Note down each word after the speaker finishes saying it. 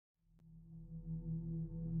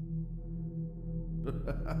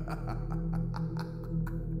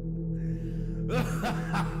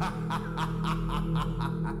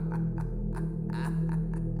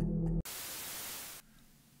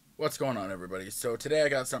What's going on, everybody? So today I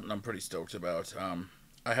got something I'm pretty stoked about.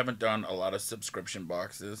 I haven't done a lot of subscription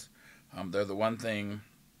boxes. They're the one thing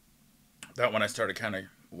that when I started kind of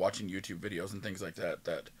watching YouTube videos and things like that,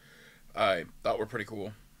 that I thought were pretty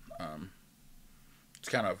cool. It's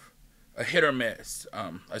kind of a hit or miss.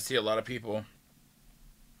 I see a lot of people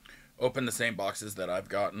open the same boxes that I've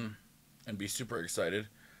gotten and be super excited.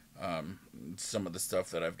 Some of the stuff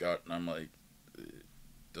that I've gotten, I'm like, it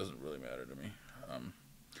doesn't really matter to me.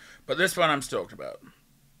 But this one I'm stoked about.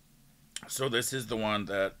 So this is the one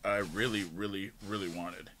that I really, really, really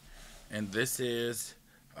wanted. And this is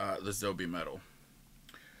the Zobie metal.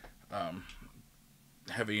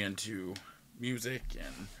 Heavy into music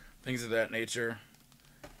and things of that nature.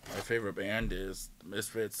 My favorite band is the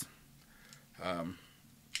Misfits.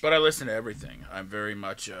 But I listen to everything. I'm very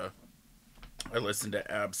much, I listen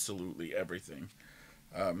to absolutely everything.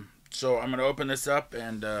 So I'm going to open this up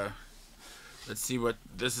and let's see what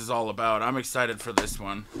this is all about. I'm excited for this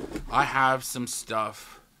one. I have some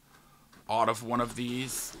stuff out of one of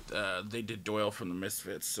these. They did Doyle from the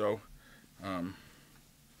Misfits. So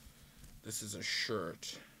this is a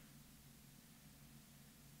shirt.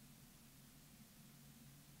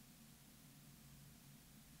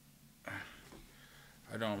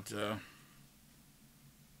 I don't,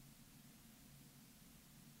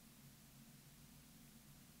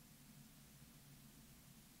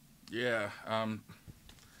 yeah,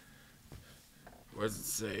 what does it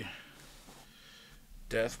say?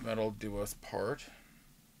 Death metal do us part.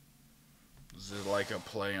 Is it like a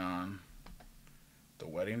play on the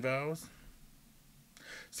Wedding Vows?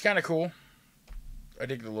 It's kind of cool. I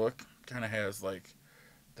dig the look. Kind of has like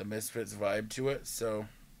the Misfits vibe to it, so.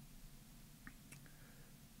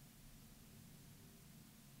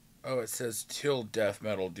 Oh, it says till death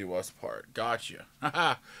metal do us part. Gotcha.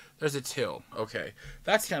 Haha. There's a till. Okay.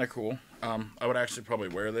 That's kind of cool. I would actually probably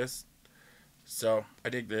wear this. So, I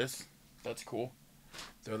dig this. That's cool.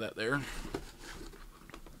 Throw that there.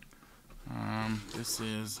 This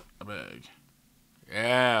is a bag.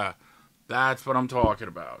 Yeah. That's what I'm talking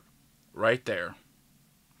about. Right there.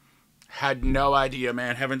 Had no idea,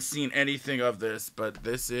 man. Haven't seen anything of this, but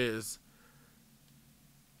this is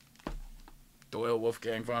Doyle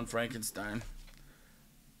Wolfgang von Frankenstein.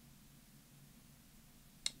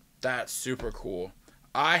 That's super cool.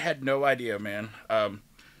 I had no idea, man. I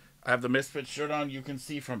have the Misfits shirt on. You can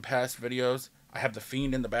see from past videos. I have the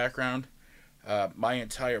Fiend in the background. My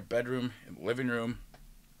entire bedroom and living room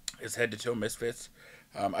is head to toe Misfits.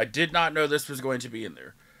 I did not know this was going to be in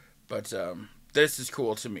there. But this is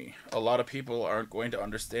cool to me. A lot of people aren't going to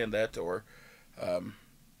understand that or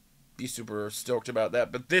be super stoked about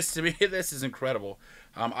that, but this, to me, this is incredible.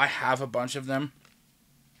 I have a bunch of them,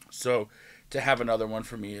 so to have another one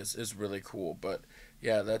for me is really cool. But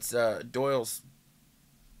yeah, that's Doyle's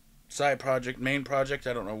side project, main project.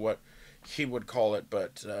 I don't know what he would call it,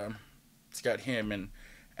 but it's got him and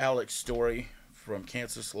Alex Story from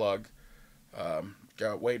Cancer Slug.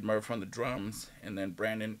 Got Wade Murph on the drums, and then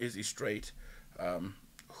Brandon Izzy Straight,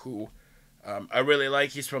 who I really like.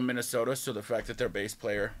 He's from Minnesota, so the fact that their bass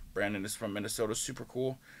player, Brandon, is from Minnesota is super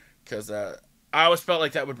cool, because I always felt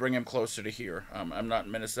like that would bring him closer to here. I'm not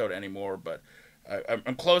in Minnesota anymore, but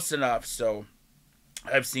I'm close enough, so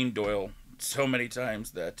I've seen Doyle so many times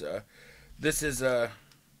that this is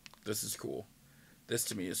cool. This,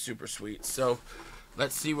 to me, is super sweet. So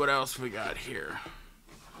let's see what else we got here.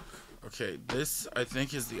 Okay, this, I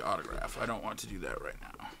think, is the autograph. I don't want to do that right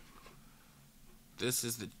now. This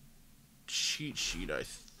is the cheat sheet.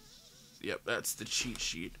 Yep, that's the cheat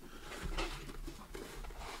sheet.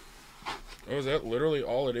 Oh, is that literally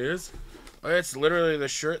all it is? Oh, it's literally the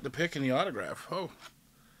shirt, the pic, and the autograph. Oh.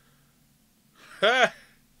 Ha!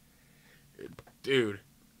 Dude.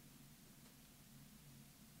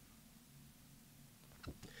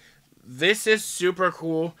 This is super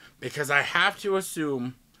cool because I have to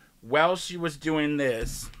assume while she was doing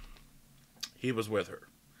this, he was with her.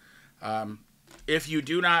 If you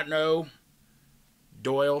do not know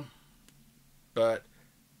Doyle, but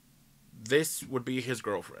this would be his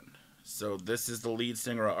girlfriend. So this is the lead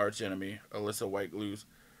singer of Arch Enemy, Alyssa Whiteglues.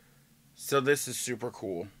 So this is super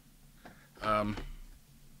cool. Yep.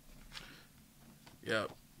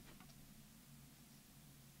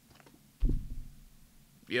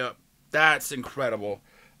 Yep. That's incredible.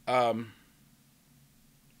 For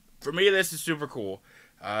me, this is super cool.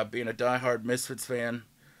 Being a diehard Misfits fan,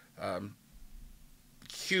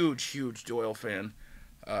 huge Doyle fan.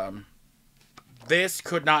 This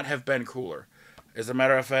could not have been cooler. As a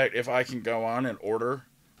matter of fact, if I can go on and order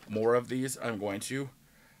more of these, I'm going to.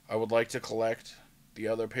 I would like to collect the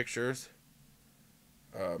other pictures.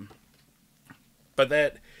 But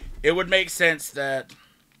that it would make sense that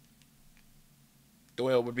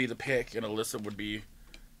Doyle would be the pick and Alyssa would be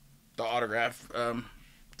the autograph.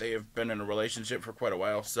 They have been in a relationship for quite a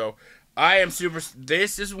while, so I am super.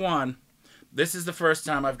 This is the first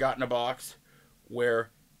time I've gotten a box where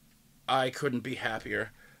I couldn't be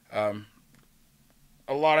happier. A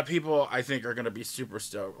lot of people, I think, are going to be super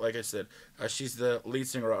stoked. Like I said, she's the lead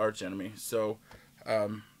singer of Arch Enemy, so,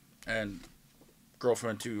 and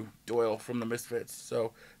girlfriend to Doyle from the Misfits.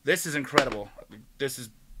 So this is incredible. This is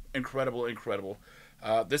incredible.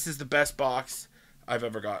 This is the best box I've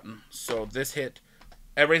ever gotten. So this hit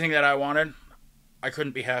everything that I wanted. I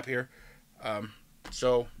couldn't be happier.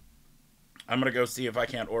 So I'm going to go see if I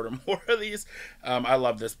can't order more of these. I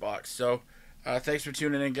love this box. So thanks for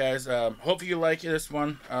tuning in, guys. Hopefully you like this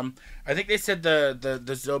one. I think they said the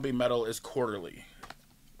Zobie medal is quarterly.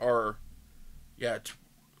 Or, yeah,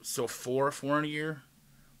 so four in a year?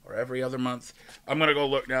 Or every other month. I'm going to go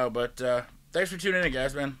look now, but thanks for tuning in,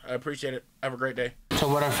 guys, man. I appreciate it. Have a great day. So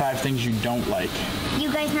what are 5 things you don't like?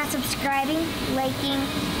 You guys not subscribing, liking,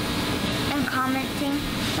 and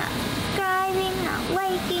commenting.